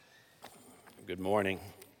Good morning.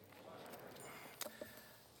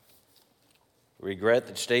 Regret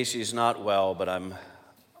that Stacy's not well, but I'm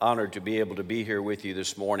honored to be able to be here with you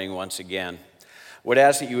this morning once again. Would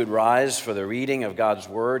ask that you would rise for the reading of God's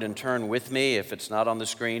Word and turn with me, if it's not on the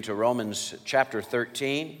screen, to Romans chapter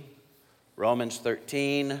 13. Romans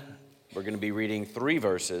 13, we're going to be reading three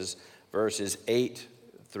verses 8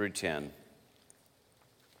 through 10.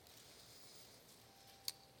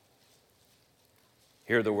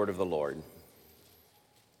 Hear the word of the Lord.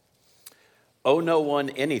 Owe no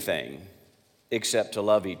one anything except to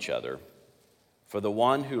love each other, for the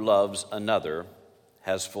one who loves another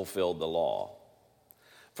has fulfilled the law.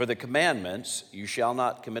 For the commandments, you shall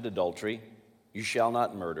not commit adultery, you shall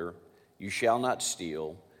not murder, you shall not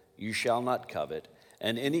steal, you shall not covet,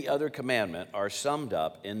 and any other commandment are summed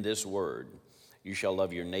up in this word: you shall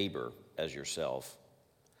love your neighbor as yourself.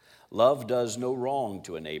 Love does no wrong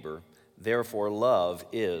to a neighbor, therefore love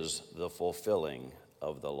is the fulfilling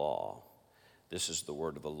of the law. This is the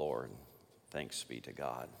word of the Lord. Thanks be to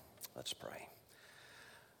God. Let's pray.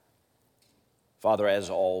 Father, as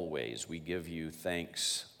always, we give you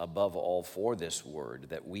thanks above all for this word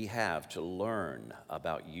that we have to learn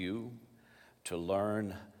about you, to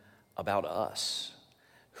learn about us,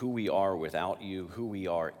 who we are without you, who we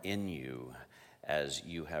are in you, as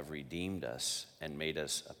you have redeemed us and made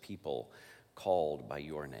us a people called by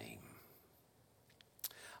your name.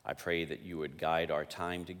 I pray that you would guide our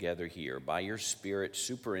time together here. By your Spirit,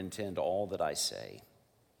 superintend all that I say,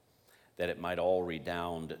 that it might all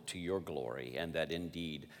redound to your glory, and that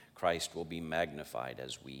indeed Christ will be magnified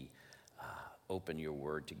as we open your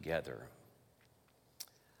word together.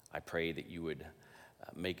 I pray that you would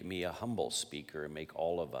make me a humble speaker and make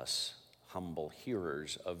all of us humble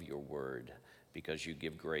hearers of your word, because you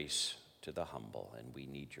give grace to the humble, and we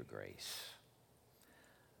need your grace.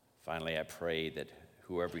 Finally, I pray that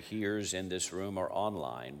whoever hears in this room or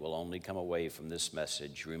online will only come away from this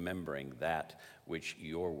message remembering that which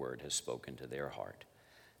your word has spoken to their heart.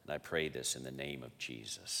 And I pray this in the name of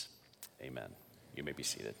Jesus. Amen. You may be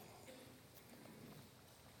seated.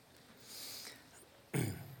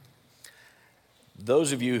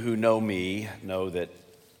 Those of you who know me know that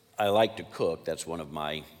I like to cook. That's one of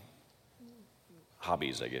my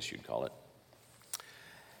hobbies, I guess you'd call it.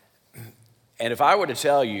 And if I were to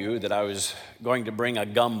tell you that I was going to bring a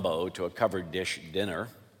gumbo to a covered dish dinner,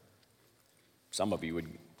 some of you would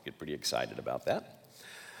get pretty excited about that.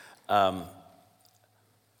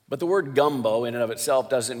 But the word gumbo in and of itself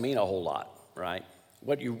doesn't mean a whole lot, right?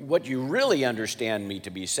 What you really understand me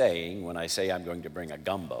to be saying when I say I'm going to bring a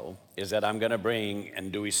gumbo is that I'm going to bring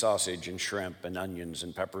andouille sausage and shrimp and onions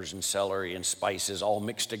and peppers and celery and spices all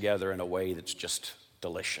mixed together in a way that's just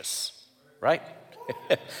delicious, right?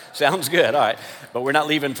 Sounds good, all right. But we're not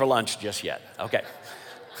leaving for lunch just yet. Okay.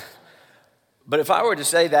 But if I were to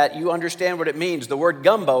say that, you understand what it means. The word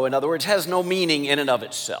gumbo, in other words, has no meaning in and of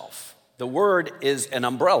itself. The word is an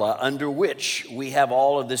umbrella under which we have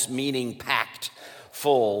all of this meaning packed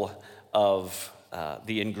full of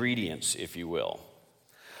the ingredients, if you will.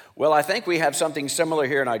 Well, I think we have something similar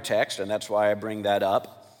here in our text, and that's why I bring that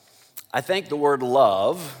up. I think the word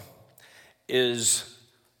love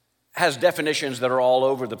has definitions that are all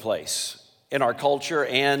over the place in our culture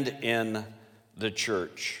and in the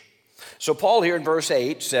church. So Paul here in verse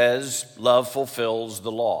 8 says, love fulfills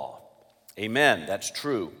the law. Amen, that's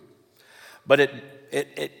true. But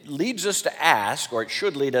it leads us to ask, or it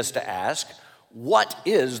should lead us to ask, what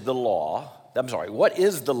is the love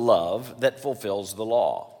that fulfills the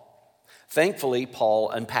law? Thankfully, Paul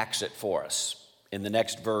unpacks it for us in the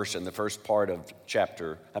next verse, in the first part of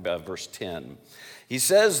verse 10. He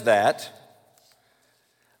says that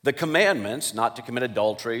the commandments, not to commit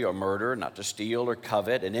adultery or murder, not to steal or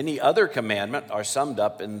covet, and any other commandment are summed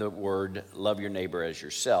up in the word, love your neighbor as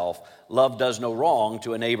yourself. Love does no wrong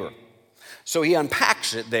to a neighbor. So he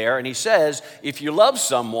unpacks it there, and he says, if you love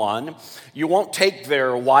someone, you won't take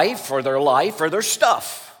their wife or their life or their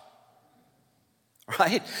stuff.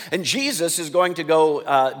 Right? And Jesus is going to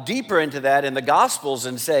go deeper into that in the Gospels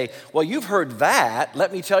and say, well, you've heard that.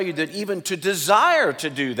 Let me tell you that even to desire to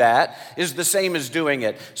do that is the same as doing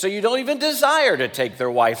it. So you don't even desire to take their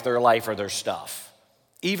wife, their life, or their stuff.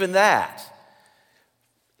 Even that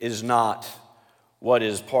is not what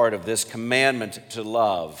is part of this commandment to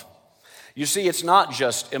love. You see, it's not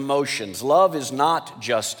just emotions. Love is not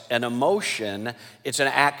just an emotion, it's an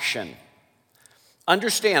action.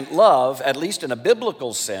 Understand, love, at least in a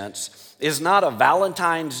biblical sense, is not a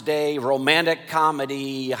Valentine's Day romantic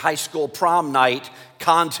comedy, high school prom night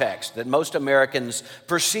context that most Americans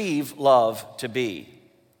perceive love to be.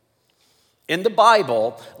 In the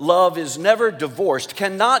Bible, love is never divorced,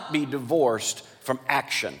 cannot be divorced from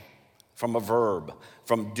action, from a verb,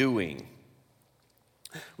 from doing.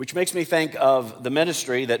 Which makes me think of the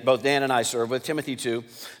ministry that both Dan and I serve with, Timothy 2.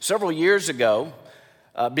 Several years ago,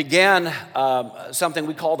 began something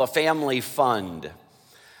we call the Family Fund.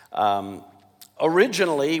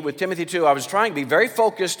 Originally, with Timothy 2, I was trying to be very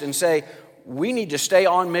focused and say, we need to stay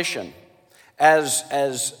on mission. As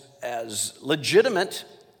legitimate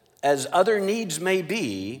as other needs may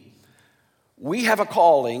be, we have a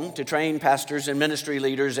calling to train pastors and ministry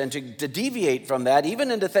leaders and to deviate from that,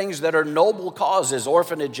 even into things that are noble causes,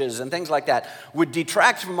 orphanages and things like that, would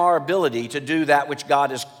detract from our ability to do that which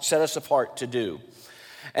God has set us apart to do.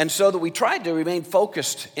 And so that we tried to remain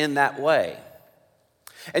focused in that way.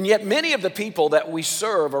 And yet many of the people that we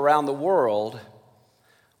serve around the world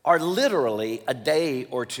are literally a day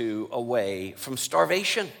or two away from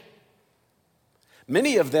starvation.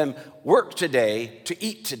 Many of them work today to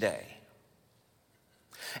eat today.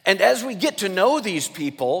 And as we get to know these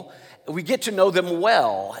people, we get to know them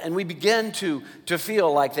well, and we begin to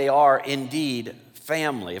feel like they are indeed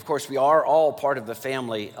family. Of course, we are all part of the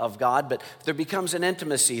family of God, but there becomes an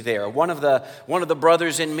intimacy there. One of the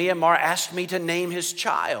brothers in Myanmar asked me to name his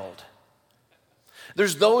child.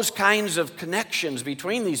 There's those kinds of connections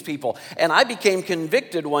between these people. And I became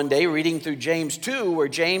convicted one day reading through James 2, where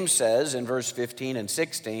James says in verse 15 and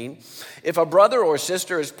 16, if a brother or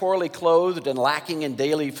sister is poorly clothed and lacking in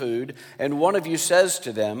daily food, and one of you says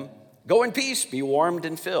to them, go in peace, be warmed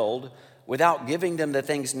and filled, without giving them the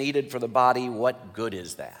things needed for the body, what good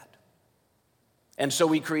is that? And so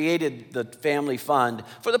we created the Family Fund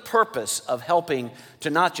for the purpose of helping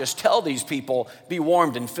to not just tell these people, be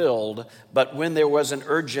warmed and filled, but when there was an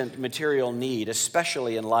urgent material need,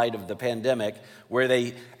 especially in light of the pandemic, where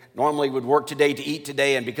they normally would work today to eat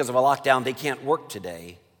today, and because of a lockdown, they can't work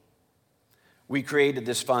today, we created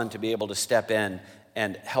this fund to be able to step in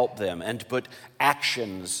and help them and to put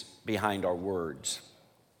actions behind our words.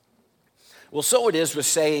 Well, so it is with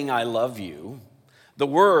saying, I love you. The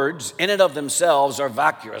words in and of themselves are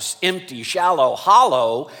vacuous, empty, shallow,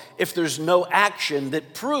 hollow, if there's no action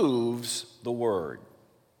that proves the word.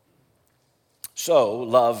 So,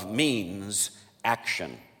 love means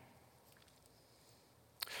action.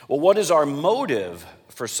 Well, what is our motive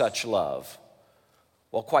for such love?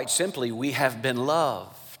 Well, quite simply, we have been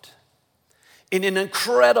loved in an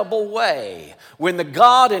incredible way. When the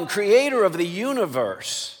God and creator of the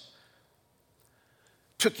universe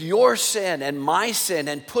took your sin and my sin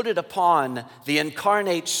and put it upon the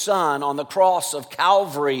incarnate Son on the cross of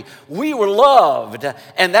Calvary, we were loved,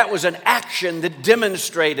 and that was an action that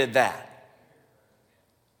demonstrated that.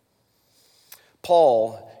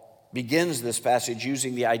 Paul begins this passage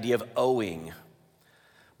using the idea of owing.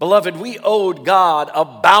 Beloved, we owed God a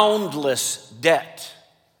boundless debt.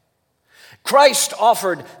 Christ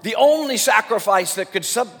offered the only sacrifice that could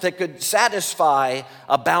satisfy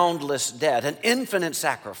a boundless debt, an infinite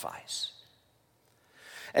sacrifice.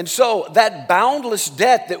 And so that boundless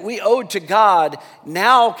debt that we owed to God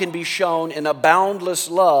now can be shown in a boundless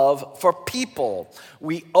love for people.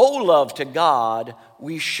 We owe love to God,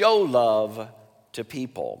 we show love to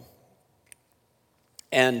people.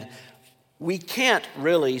 And we can't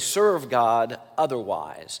really serve God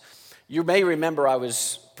otherwise. You may remember I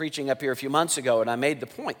was preaching up here a few months ago, and I made the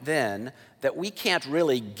point then that we can't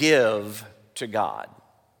really give to God,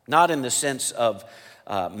 not in the sense of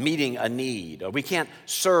meeting a need, or we can't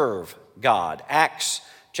serve God. Acts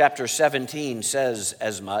chapter 17 says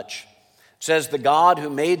as much. It says, the God who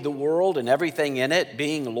made the world and everything in it,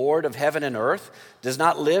 being Lord of heaven and earth, does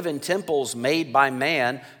not live in temples made by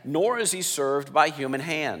man, nor is he served by human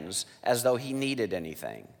hands, as though he needed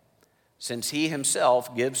anything, since he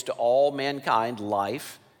himself gives to all mankind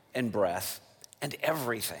life and breath and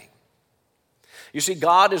everything. You see,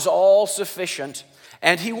 God is all sufficient,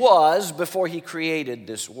 and he was before he created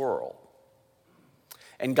this world.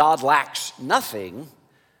 And God lacks nothing,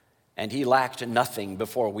 and he lacked nothing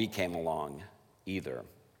before we came along either.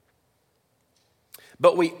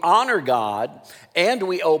 But we honor God and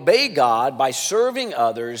we obey God by serving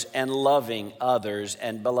others and loving others,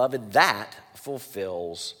 and beloved, that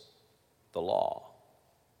fulfills the law.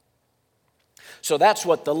 So that's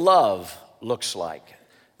what the love looks like.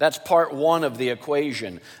 That's part one of the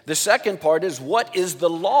equation. The second part is, what is the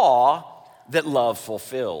law that love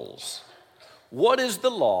fulfills? What is the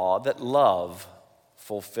law that love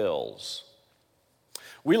fulfills?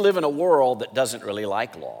 We live in a world that doesn't really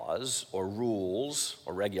like laws or rules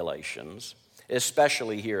or regulations,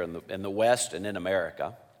 especially here in the West and in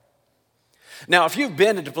America. Now, if you've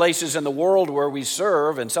been into places in the world where we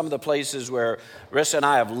serve and some of the places where Rissa and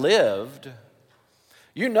I have lived,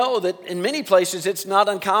 you know that in many places it's not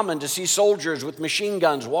uncommon to see soldiers with machine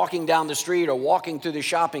guns walking down the street or walking through the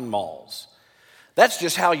shopping malls. That's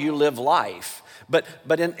just how you live life.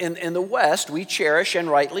 But in the West, we cherish, and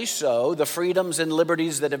rightly so, the freedoms and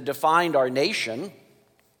liberties that have defined our nation.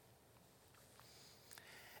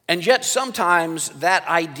 And yet sometimes that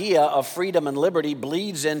idea of freedom and liberty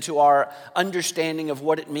bleeds into our understanding of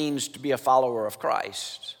what it means to be a follower of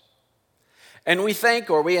Christ. And we think,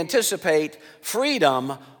 or we anticipate,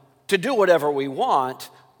 freedom to do whatever we want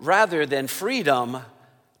rather than freedom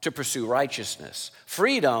to pursue righteousness.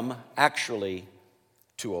 Freedom actually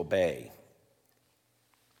to obey.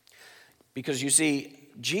 Because you see,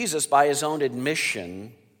 Jesus, by his own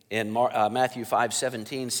admission in Matthew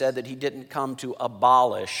 5:17, said that he didn't come to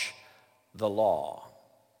abolish the law.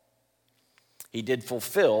 He did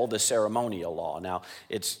fulfill the ceremonial law. Now,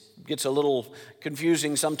 it gets a little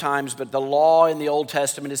confusing sometimes, but the law in the Old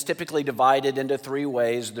Testament is typically divided into three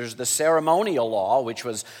ways. There's the ceremonial law, which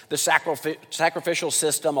was the sacrificial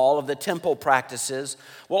system, all of the temple practices.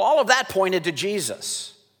 Well, all of that pointed to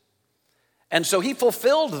Jesus. And so he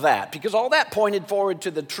fulfilled that because all that pointed forward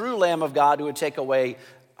to the true Lamb of God who would take away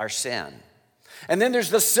our sin. And then there's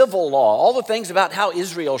the civil law, all the things about how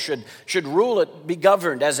Israel should rule it, be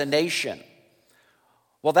governed as a nation.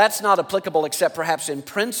 Well, that's not applicable except perhaps in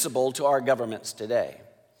principle to our governments today.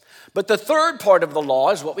 But the third part of the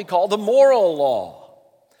law is what we call the moral law.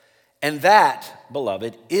 And that,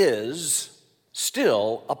 beloved, is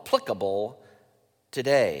still applicable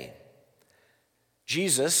today.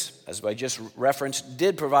 Jesus, as I just referenced,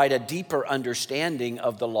 did provide a deeper understanding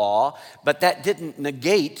of the law, but that didn't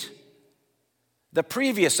negate the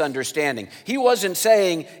previous understanding. He wasn't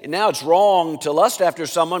saying, now it's wrong to lust after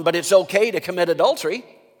someone, but it's okay to commit adultery.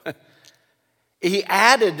 He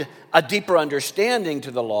added a deeper understanding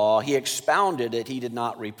to the law. He expounded it. He did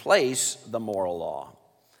not replace the moral law.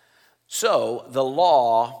 So the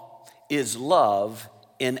law is love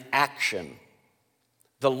in action.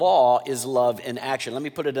 The law is love in action. Let me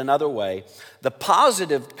put it another way. The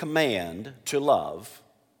positive command to love,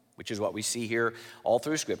 which is what we see here all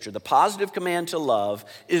through Scripture, the positive command to love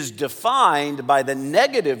is defined by the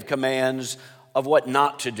negative commands of what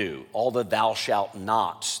not to do, all the thou shalt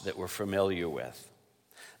nots that we're familiar with.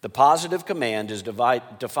 The positive command is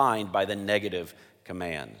defined by the negative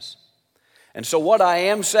commands. And so what I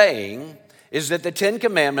am saying is that the Ten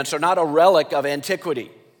Commandments are not a relic of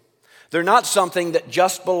antiquity. They're not something that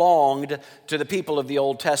just belonged to the people of the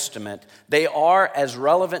Old Testament. They are as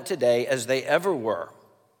relevant today as they ever were.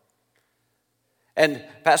 And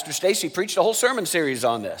Pastor Stacy preached a whole sermon series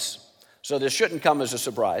on this. So this shouldn't come as a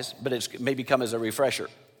surprise, but it's maybe come as a refresher.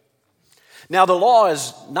 Now, the law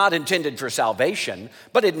is not intended for salvation,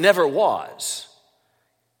 but it never was.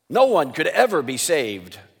 No one could ever be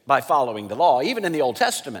saved by following the law, even in the Old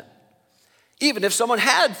Testament. Even if someone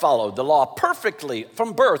had followed the law perfectly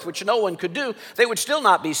from birth, which no one could do, they would still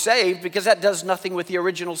not be saved because that does nothing with the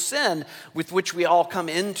original sin with which we all come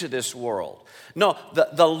into this world. No,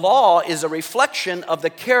 the law is a reflection of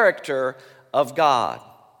the character of God.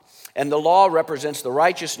 And the law represents the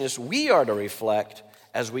righteousness we are to reflect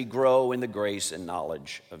as we grow in the grace and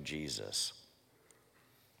knowledge of Jesus.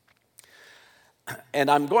 And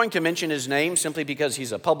I'm going to mention his name simply because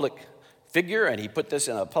he's a public figure and he put this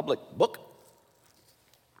in a public book.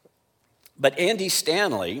 But Andy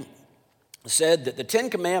Stanley said that the Ten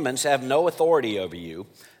Commandments have no authority over you,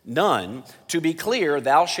 none. To be clear,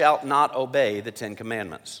 thou shalt not obey the Ten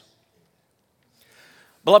Commandments.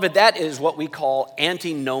 Beloved, that is what we call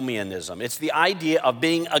antinomianism. It's the idea of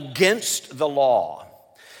being against the law.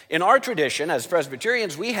 In our tradition, as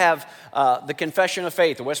Presbyterians, we have the Confession of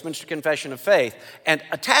Faith, the Westminster Confession of Faith. And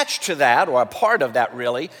attached to that, or a part of that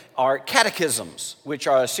really, are catechisms, which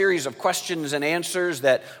are a series of questions and answers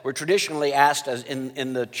that were traditionally asked as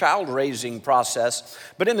in the child-raising process.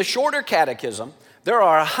 But in the shorter catechism, there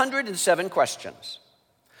are 107 questions.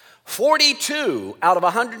 42 out of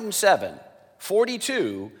 107,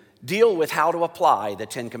 42 deal with how to apply the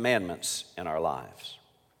Ten Commandments in our lives.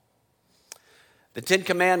 The Ten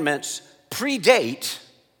Commandments predate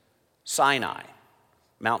Sinai,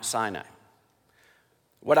 Mount Sinai.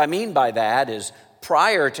 What I mean by that is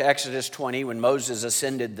prior to Exodus 20, when Moses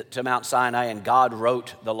ascended to Mount Sinai and God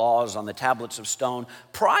wrote the laws on the tablets of stone,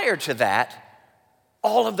 prior to that,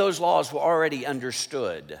 all of those laws were already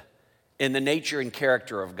understood in the nature and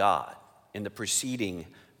character of God in the preceding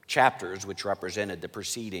chapters, which represented the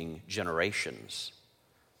preceding generations.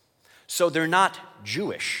 So they're not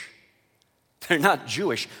Jewish. They're not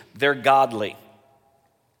Jewish, they're godly.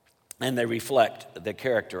 and they reflect the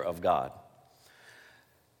character of God.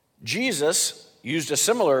 Jesus used a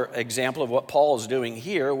similar example of what Paul is doing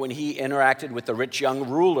here when he interacted with the rich young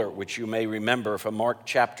ruler, which you may remember from Mark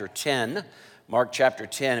chapter 10. Mark chapter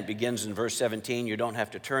 10, it begins in verse 17. You don't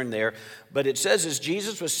have to turn there. But it says, as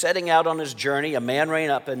Jesus was setting out on his journey, a man ran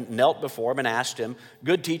up and knelt before him and asked him,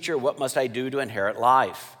 "Good teacher, what must I do to inherit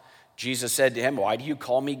life?" Jesus said to him, "Why do you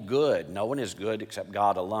call me good? No one is good except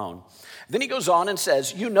God alone." Then he goes on and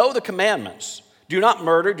says, "You know the commandments. Do not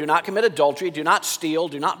murder, do not commit adultery, do not steal,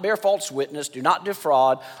 do not bear false witness, do not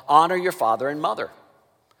defraud, honor your father and mother."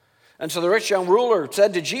 And so the rich young ruler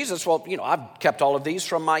said to Jesus, "Well, I've kept all of these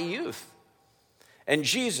from my youth." And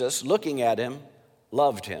Jesus, looking at him,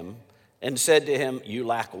 loved him and said to him, "You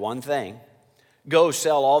lack one thing. Go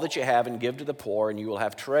sell all that you have and give to the poor, and you will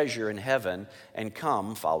have treasure in heaven, and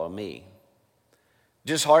come, follow me."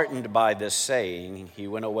 Disheartened by this saying, he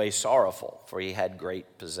went away sorrowful, for he had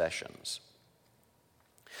great possessions.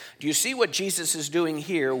 Do you see what Jesus is doing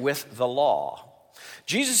here with the law?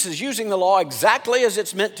 Jesus is using the law exactly as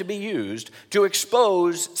it's meant to be used, to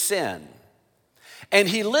expose sin. And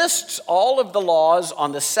he lists all of the laws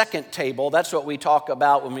on the second table. That's what we talk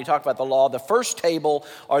about when we talk about the law. The first table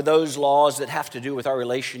are those laws that have to do with our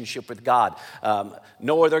relationship with God.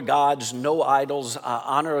 No other gods, no idols,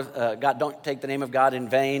 honor God, don't take the name of God in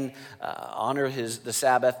vain, honor the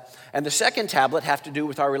Sabbath. And the second tablet have to do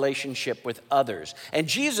with our relationship with others. And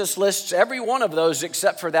Jesus lists every one of those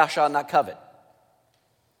except for thou shalt not covet.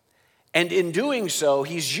 And in doing so,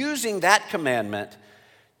 he's using that commandment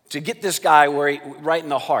to get this guy right in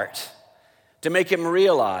the heart, to make him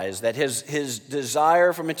realize that his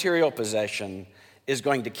desire for material possession is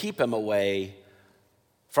going to keep him away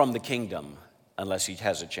from the kingdom unless he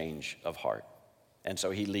has a change of heart. And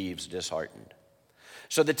so he leaves disheartened.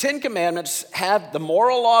 So the Ten Commandments the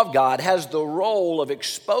moral law of God has the role of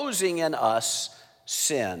exposing in us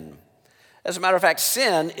sin. As a matter of fact,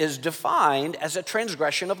 sin is defined as a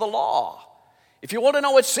transgression of the law. If you want to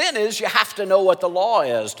know what sin is, you have to know what the law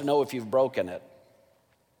is to know if you've broken it.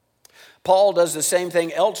 Paul does the same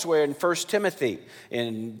thing elsewhere in 1 Timothy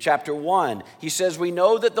in chapter 1. He says, we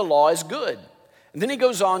know that the law is good. And then he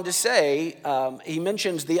goes on to say, he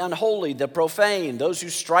mentions the unholy, the profane, those who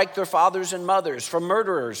strike their fathers and mothers, for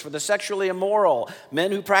murderers, for the sexually immoral,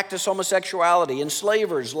 men who practice homosexuality,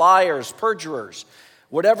 enslavers, liars, perjurers,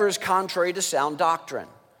 whatever is contrary to sound doctrine.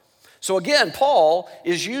 So again, Paul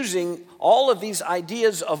is using all of these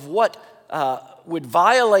ideas of what would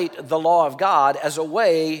violate the law of God as a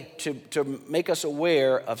way to make us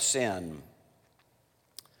aware of sin.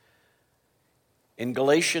 In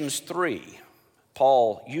Galatians 3,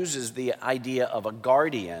 Paul uses the idea of a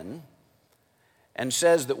guardian and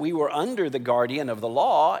says that we were under the guardian of the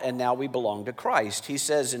law and now we belong to Christ. He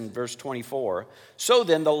says in verse 24, "So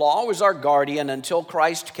then the law was our guardian until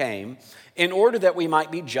Christ came, in order that we might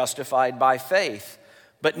be justified by faith.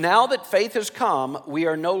 But now that faith has come, we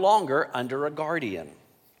are no longer under a guardian."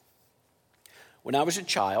 When I was a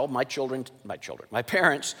child, my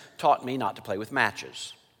parents taught me not to play with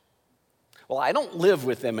matches. Well, I don't live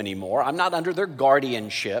with them anymore. I'm not under their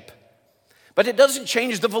guardianship. But it doesn't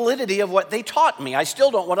change the validity of what they taught me. I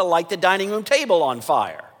still don't want to light the dining room table on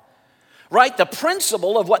fire. Right? The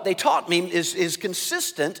principle of what they taught me is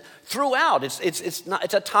consistent throughout.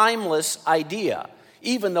 It's a timeless idea,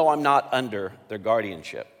 even though I'm not under their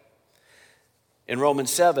guardianship. In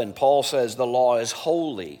Romans 7, Paul says the law is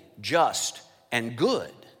holy, just, and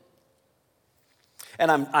good. And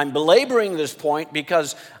I'm belaboring this point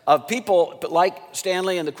because of people like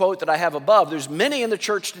Stanley and the quote that I have above. There's many in the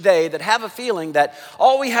church today that have a feeling that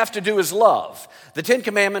all we have to do is love. The Ten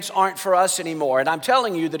Commandments aren't for us anymore. And I'm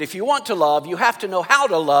telling you that if you want to love, you have to know how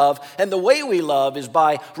to love. And the way we love is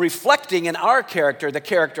by reflecting in our character the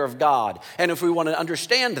character of God. And if we want to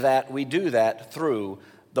understand that, we do that through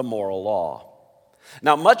the moral law.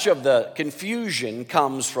 Now, much of the confusion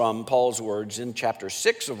comes from Paul's words in chapter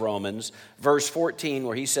 6 of Romans, verse 14,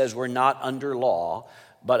 where he says we're not under law,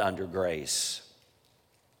 but under grace.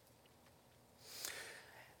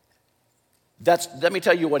 Let me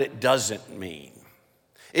tell you what it doesn't mean.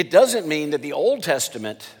 It doesn't mean that the Old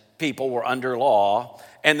Testament people were under law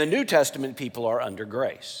and the New Testament people are under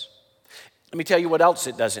grace. Let me tell you what else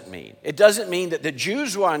it doesn't mean. It doesn't mean that the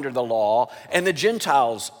Jews were under the law and the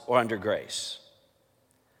Gentiles were under grace.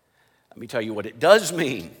 Let me tell you what it does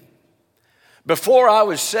mean. Before I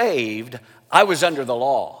was saved, I was under the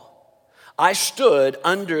law. I stood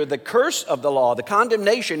under the curse of the law, the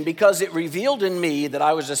condemnation, because it revealed in me that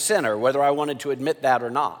I was a sinner, whether I wanted to admit that or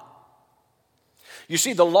not. You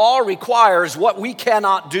see, the law requires what we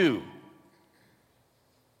cannot do.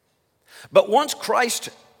 But once Christ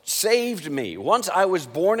saved me, once I was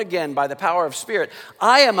born again by the power of Spirit,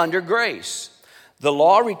 I am under grace. The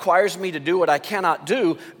law requires me to do what I cannot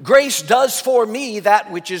do. Grace does for me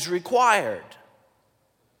that which is required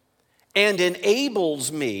and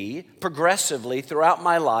enables me progressively throughout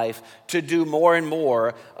my life to do more and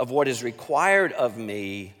more of what is required of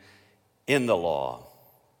me in the law.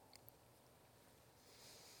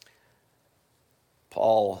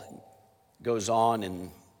 Paul goes on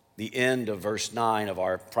in the end of verse 9 of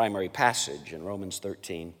our primary passage in Romans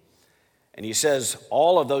 13. And he says,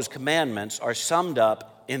 all of those commandments are summed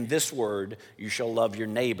up in this word, you shall love your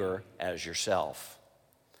neighbor as yourself.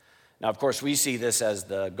 Now, of course, we see this as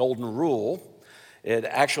the golden rule. It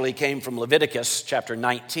actually came from Leviticus chapter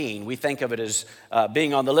 19. We think of it as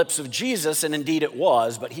being on the lips of Jesus, and indeed it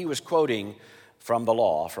was, but he was quoting from the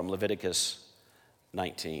law, from Leviticus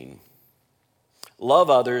 19.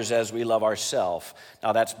 Love others as we love ourselves.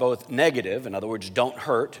 Now that's both negative, in other words, don't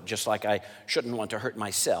hurt, just like I shouldn't want to hurt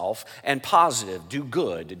myself, and positive, do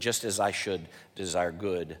good, just as I should desire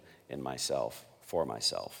good in myself, for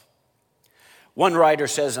myself. One writer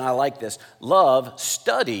says, and I like this, love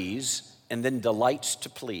studies and then delights to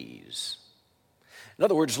please. In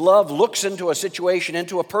other words, love looks into a situation,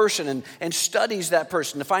 into a person, and studies that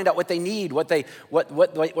person to find out what they need, what they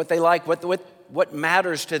like, what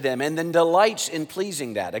matters to them, and then delights in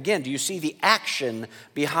pleasing that. Again, do you see the action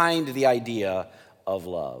behind the idea of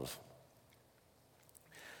love?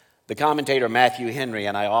 The commentator Matthew Henry,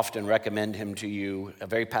 and I often recommend him to you, a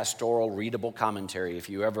very pastoral, readable commentary. If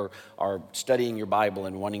you ever are studying your Bible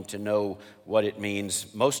and wanting to know what it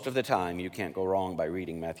means, most of the time you can't go wrong by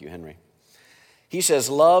reading Matthew Henry. He says,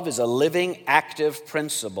 love is a living, active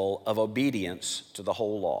principle of obedience to the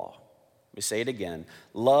whole law. Let me say it again.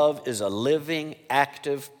 Love is a living,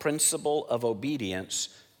 active principle of obedience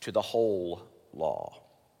to the whole law.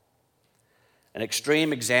 An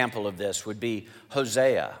extreme example of this would be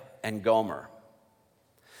Hosea and Gomer.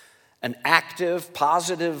 An active,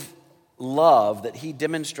 positive love that he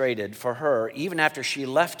demonstrated for her, even after she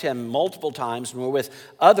left him multiple times and were with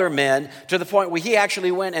other men, to the point where he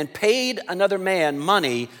actually went and paid another man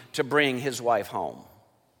money to bring his wife home.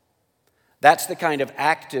 That's the kind of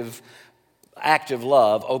active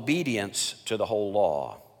love, obedience to the whole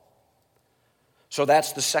law. So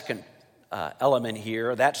that's the second element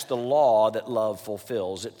here. That's the law that love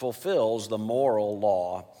fulfills. It fulfills the moral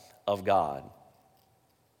law of God.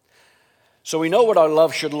 So we know what our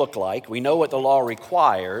love should look like. We know what the law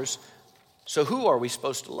requires. So who are we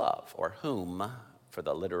supposed to love? Or whom, for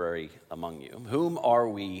the literary among you, whom are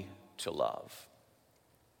we to love?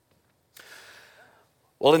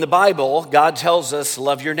 Well, in the Bible, God tells us,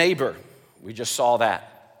 love your neighbor. We just saw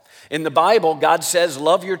that. In the Bible, God says,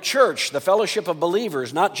 love your church, the fellowship of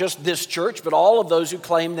believers, not just this church, but all of those who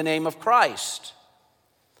claim the name of Christ.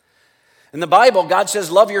 In the Bible, God says,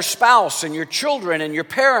 love your spouse and your children and your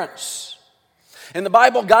parents. In the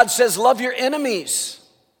Bible, God says, love your enemies.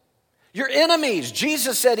 Your enemies.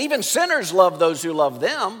 Jesus said, even sinners love those who love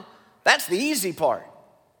them. That's the easy part.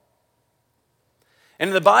 And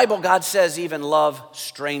in the Bible, God says, even love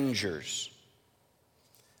strangers.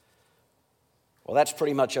 Well, that's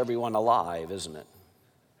pretty much everyone alive, isn't it?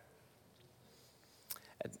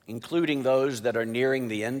 Including those that are nearing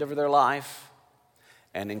the end of their life,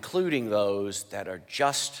 and including those that are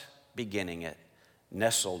just beginning it,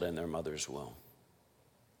 nestled in their mother's womb.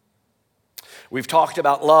 We've talked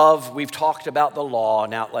about love, we've talked about the law,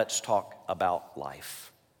 now let's talk about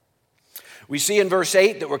life. We see in verse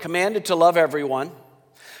 8 that we're commanded to love everyone.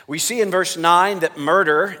 We see in verse 9 that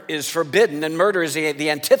murder is forbidden, and murder is the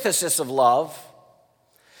antithesis of love.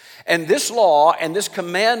 And this law and this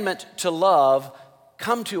commandment to love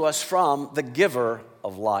come to us from the giver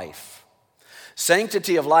of life.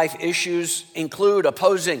 Sanctity of life issues include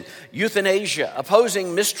opposing euthanasia,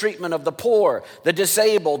 opposing mistreatment of the poor, the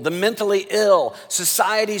disabled, the mentally ill,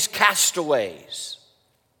 society's castaways.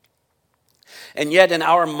 And yet in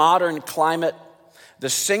our modern climate, the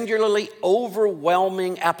singularly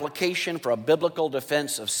overwhelming application for a biblical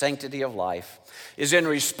defense of sanctity of life is in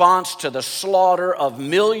response to the slaughter of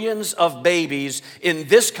millions of babies in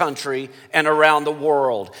this country and around the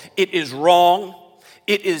world. It is wrong,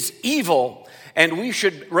 it is evil, and we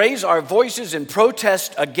should raise our voices in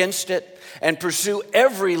protest against it and pursue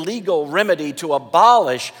every legal remedy to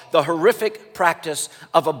abolish the horrific practice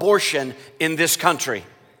of abortion in this country.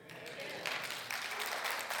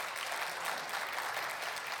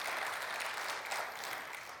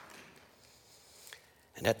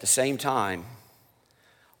 And at the same time,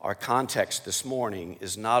 our context this morning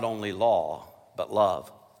is not only law, but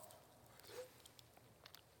love.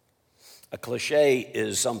 A cliche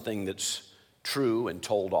is something that's true and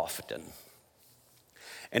told often.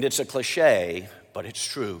 And it's a cliche, but it's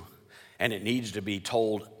true. And it needs to be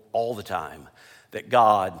told all the time that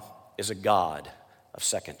God is a God of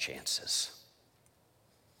second chances.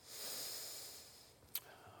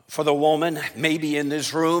 For the woman, maybe in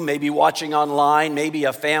this room, maybe watching online, maybe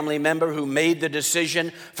a family member who made the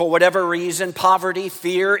decision for whatever reason, poverty,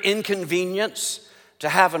 fear, inconvenience, to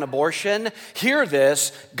have an abortion, hear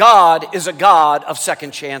this: God is a God of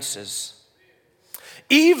second chances.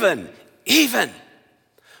 Even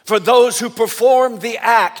for those who perform the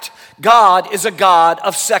act, God is a God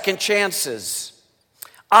of second chances.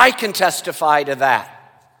 I can testify to that.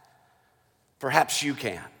 Perhaps you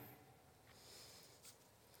can.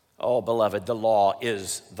 Oh, beloved, the law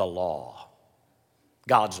is the law.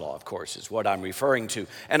 God's law, of course, is what I'm referring to.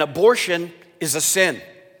 And abortion is a sin.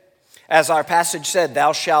 As our passage said,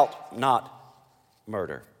 thou shalt not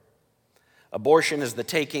murder. Abortion is the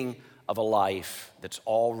taking of a life that's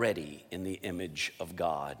already in the image of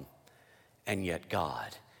God. And yet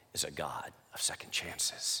God is a God of second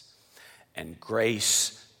chances. And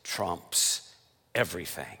grace trumps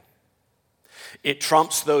everything. It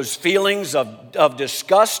trumps those feelings of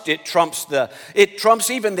disgust. It trumps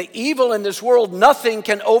even the evil in this world. Nothing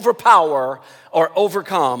can overpower or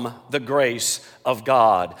overcome the grace of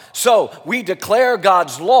God. So we declare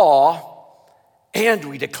God's law and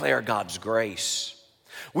we declare God's grace.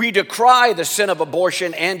 We decry the sin of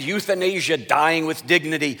abortion and euthanasia, dying with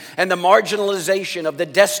dignity, and the marginalization of the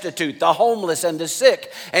destitute, the homeless, and the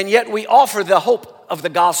sick. And yet we offer the hope of the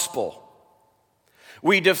gospel.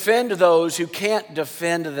 We defend those who can't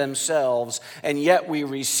defend themselves, and yet we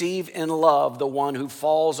receive in love the one who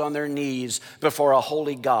falls on their knees before a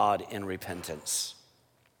holy God in repentance.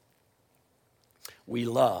 We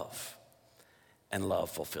love, and love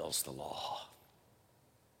fulfills the law.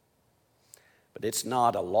 But it's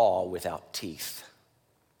not a law without teeth.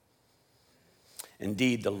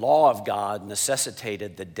 Indeed, the law of God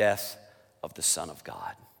necessitated the death of the Son of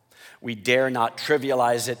God. We dare not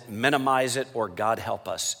trivialize it, minimize it, or, God help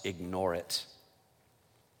us, ignore it.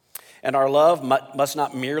 And our love must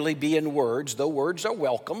not merely be in words, though words are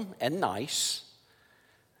welcome and nice,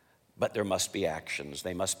 but there must be actions.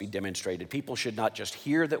 They must be demonstrated. People should not just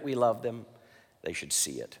hear that we love them, they should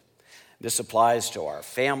see it. This applies to our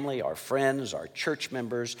family, our friends, our church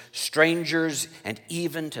members, strangers, and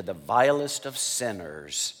even to the vilest of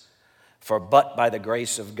sinners. For but by the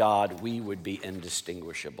grace of God, we would be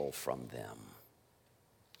indistinguishable from them.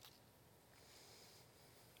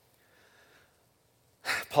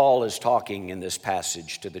 Paul is talking in this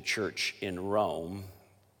passage to the church in Rome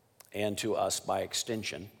and to us by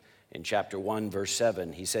extension. In chapter 1, verse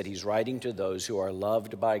 7, he said he's writing to those who are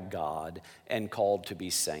loved by God and called to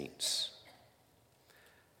be saints.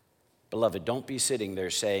 Beloved, don't be sitting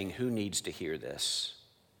there saying, who needs to hear this?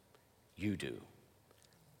 You do.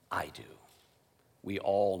 I do. We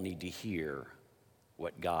all need to hear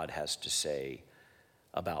what God has to say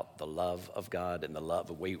about the love of God and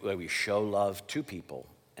the way we show love to people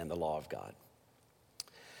and the law of God.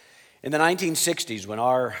 In the 1960s, when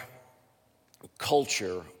our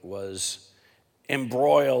culture was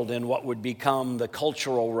embroiled in what would become the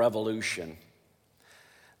Cultural Revolution,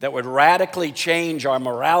 that would radically change our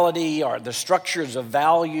morality, the structures of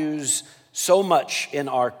values. So much in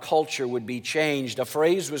our culture would be changed. A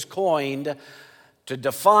phrase was coined to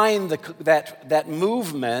define that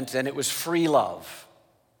movement, and it was free love.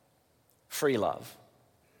 Free love.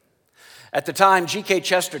 At the time, G.K.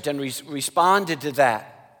 Chesterton responded to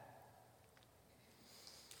that.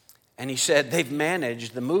 And he said,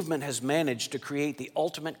 the movement has managed to create the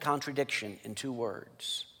ultimate contradiction in two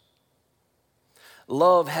words.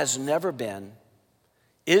 Love has never been,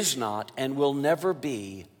 is not, and will never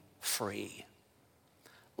be free.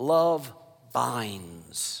 Love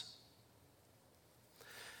binds.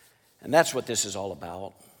 And that's what this is all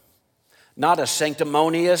about. Not a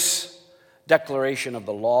sanctimonious declaration of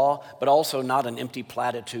the law, but also not an empty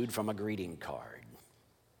platitude from a greeting card.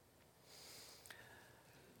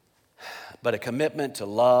 But a commitment to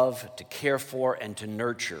love, to care for, and to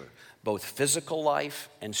nurture both physical life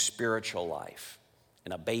and spiritual life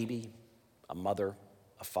in a baby, a mother,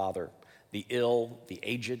 a father, the ill, the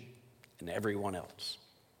aged, and everyone else.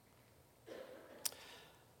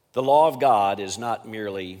 The law of God is not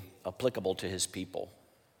merely applicable to his people.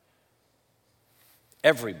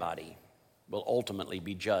 Everybody will ultimately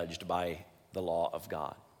be judged by the law of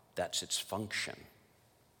God. That's its function.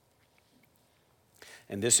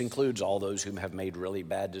 And this includes all those who have made really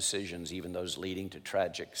bad decisions, even those leading to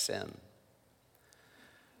tragic sin.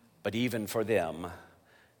 But even for them,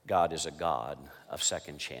 God is a God of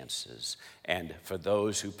second chances. And for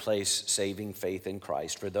those who place saving faith in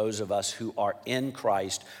Christ, for those of us who are in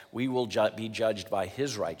Christ, we will be judged by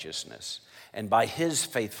his righteousness and by his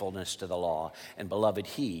faithfulness to the law. And beloved,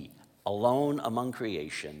 he, alone among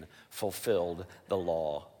creation, fulfilled the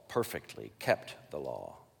law perfectly, kept the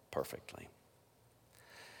law perfectly.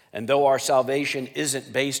 And though our salvation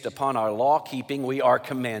isn't based upon our law keeping, we are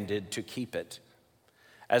commanded to keep it.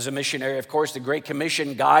 As a missionary, of course, the Great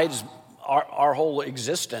Commission guides our whole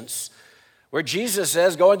existence, where Jesus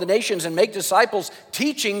says, go into the nations and make disciples,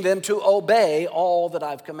 teaching them to obey all that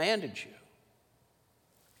I've commanded you.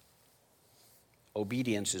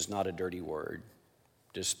 Obedience is not a dirty word,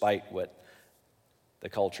 despite what the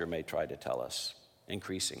culture may try to tell us,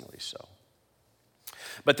 increasingly so.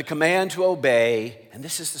 But the command to obey, and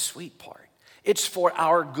this is the sweet part, it's for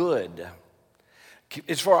our good.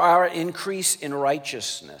 It's for our increase in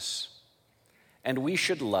righteousness. And we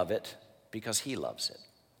should love it because he loves it.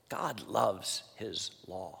 God loves his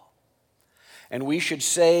law. And we should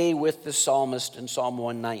say with the psalmist in Psalm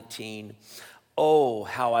 119, oh,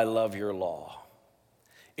 how I love your law.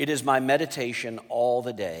 It is my meditation all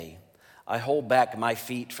the day. I hold back my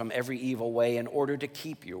feet from every evil way in order to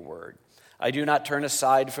keep your word. I do not turn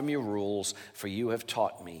aside from your rules, for you have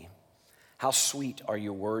taught me. How sweet are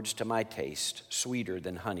your words to my taste, sweeter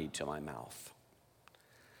than honey to my mouth.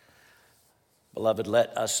 Beloved,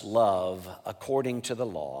 let us love according to the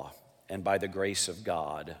law, and by the grace of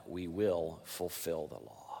God, we will fulfill the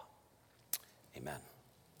law. Amen.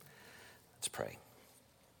 Let's pray.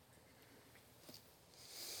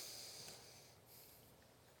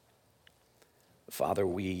 Father,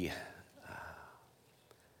 we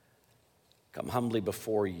come humbly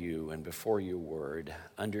before you and before your word,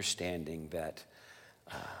 understanding that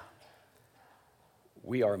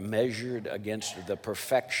we are measured against the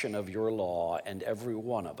perfection of your law, and every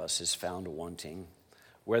one of us is found wanting,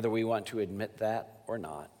 whether we want to admit that or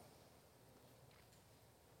not.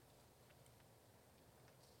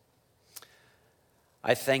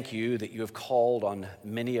 I thank you that you have called on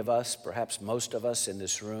many of us, perhaps most of us in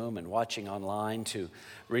this room and watching online, to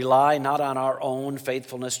rely not on our own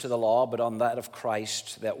faithfulness to the law, but on that of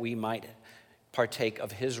Christ, that we might partake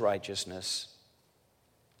of his righteousness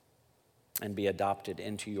and be adopted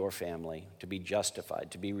into your family, to be justified,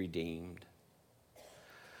 to be redeemed.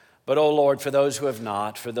 But, oh Lord, for those who have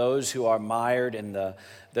not, for those who are mired in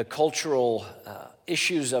the cultural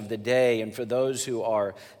issues of the day, and for those who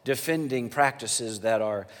are defending practices that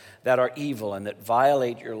are evil and that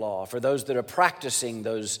violate your law, for those that are practicing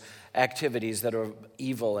those activities that are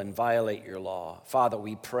evil and violate your law, Father,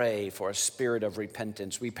 we pray for a spirit of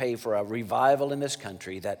repentance. We pray for a revival in this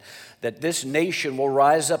country, that this nation will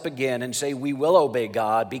rise up again and say, we will obey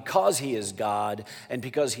God because he is God and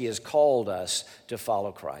because he has called us to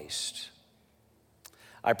follow Christ.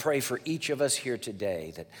 I pray for each of us here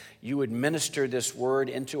today that you would minister this word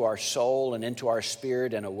into our soul and into our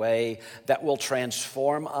spirit in a way that will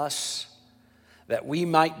transform us, that we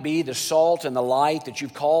might be the salt and the light that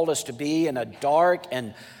you've called us to be in a dark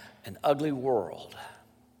and an ugly world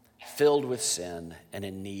filled with sin and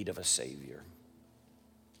in need of a Savior.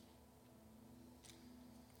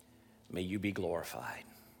 May you be glorified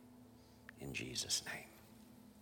in Jesus' name.